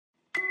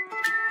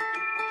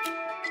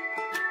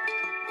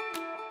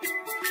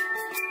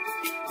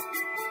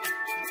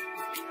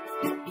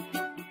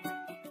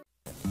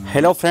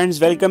Hello friends,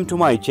 welcome to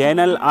my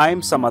channel.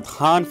 I'm Samad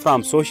Khan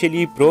from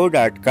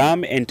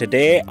sociallypro.com, and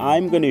today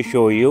I'm going to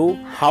show you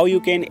how you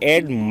can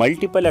add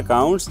multiple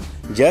accounts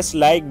just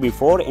like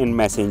before in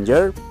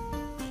Messenger.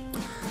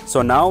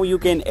 So now you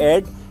can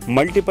add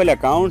multiple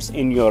accounts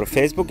in your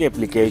Facebook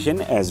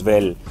application as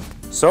well.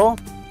 So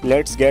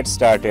let's get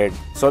started.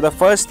 So the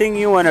first thing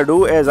you want to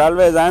do, as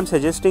always, I'm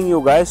suggesting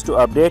you guys to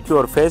update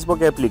your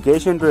Facebook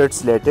application to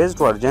its latest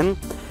version.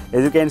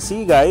 As you can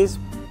see guys,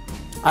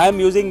 I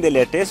am using the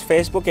latest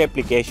Facebook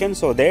application,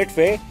 so that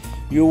way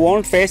you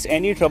won't face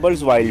any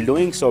troubles while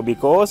doing so,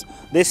 because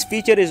this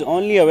feature is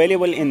only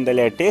available in the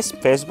latest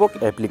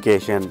Facebook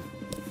application.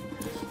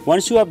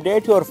 Once you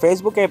update your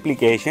Facebook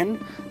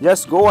application,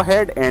 just go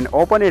ahead and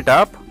open it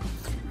up.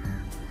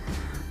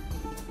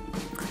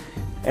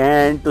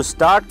 And to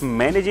start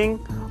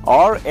managing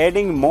or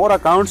adding more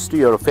accounts to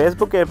your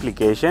Facebook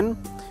application,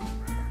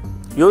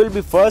 you will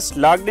be first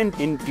logged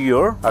into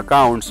your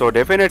account. So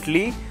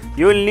definitely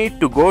you will need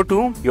to go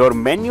to your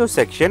menu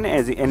section,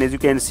 as you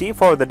can see,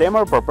 for the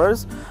demo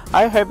purpose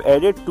I have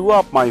added 2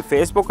 of my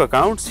Facebook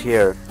accounts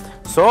here.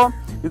 So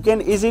you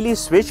can easily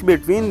switch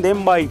between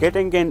them by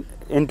getting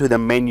into the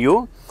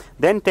menu,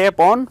 then tap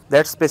on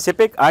that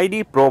specific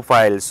ID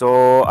profile.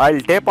 So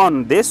I'll tap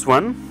on this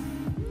one,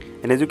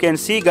 and as you can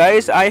see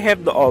guys, I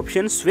have the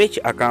option switch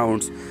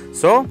accounts.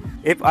 So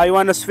if I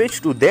want to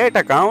switch to that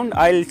account,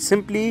 I'll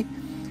simply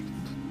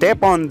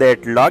tap on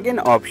that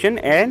login option,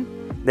 and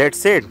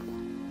that's it.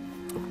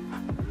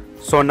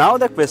 So now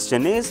the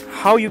question is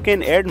how you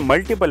can add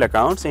multiple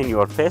accounts in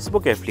your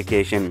Facebook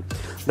application.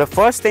 The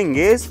first thing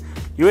is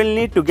you will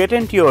need to get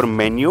into your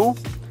menu,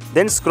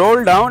 then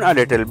scroll down a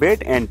little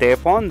bit and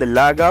tap on the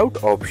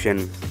logout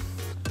option.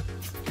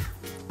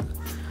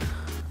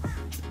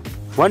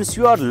 Once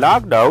you are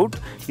logged out,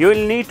 you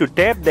will need to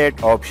tap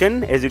that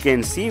option, as you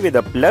can see, with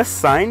a plus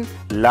sign,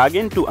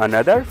 login to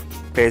another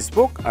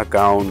Facebook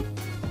account.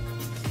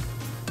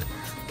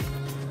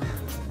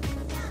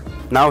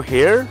 Now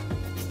here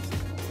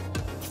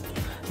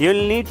you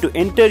will need to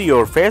enter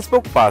your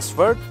Facebook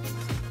password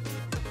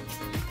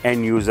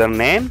and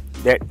username,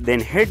 then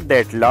hit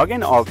that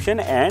login option.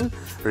 And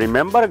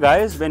remember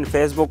guys, when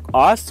Facebook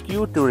asks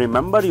you to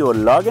remember your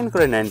login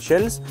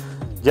credentials,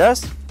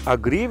 just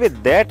agree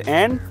with that,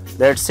 and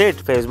that's it.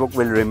 Facebook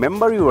will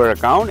remember your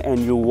account and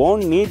you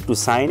won't need to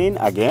sign in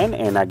again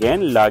and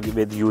again, log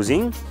with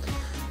using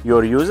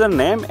your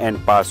username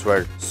and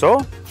password.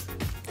 So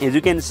as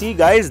you can see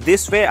guys,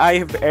 this way I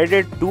have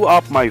added 2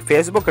 of my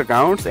Facebook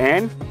accounts,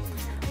 and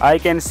I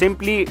can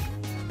simply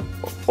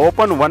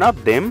open one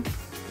of them,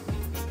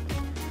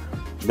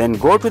 then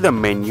go to the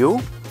menu,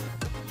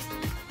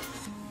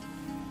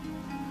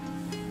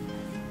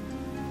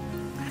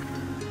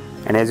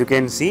 and as you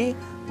can see,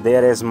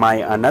 there is my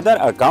another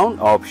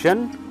account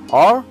option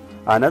or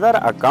another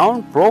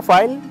account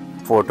profile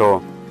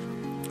photo.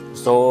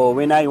 So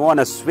when I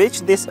want to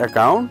switch this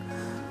account,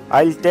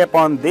 I'll tap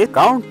on the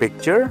account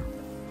picture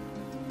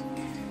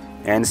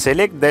and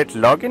select that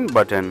login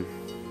button.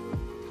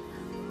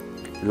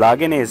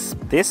 Login is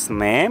this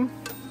name,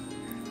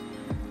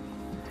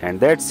 and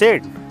that's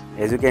it.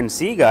 As you can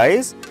see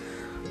guys,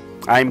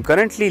 I'm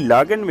currently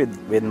logged in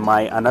with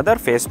my another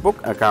Facebook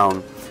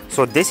account.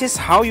 So this is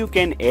how you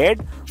can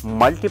add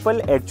multiple.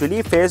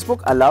 Actually,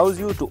 Facebook allows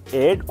you to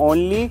add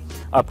only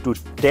up to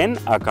 10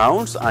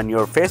 accounts on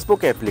your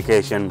Facebook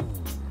application.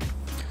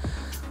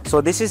 So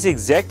this is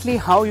exactly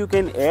how you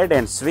can add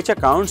and switch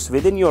accounts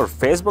within your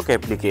Facebook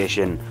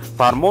application.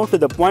 For more to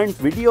the point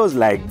videos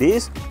like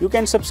this, you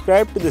can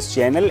subscribe to this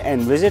channel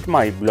and visit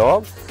my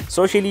blog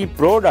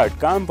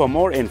sociallypro.com for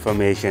more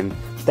information.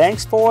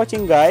 Thanks for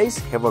watching guys.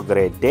 Have a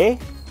great day.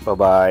 Bye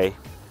bye.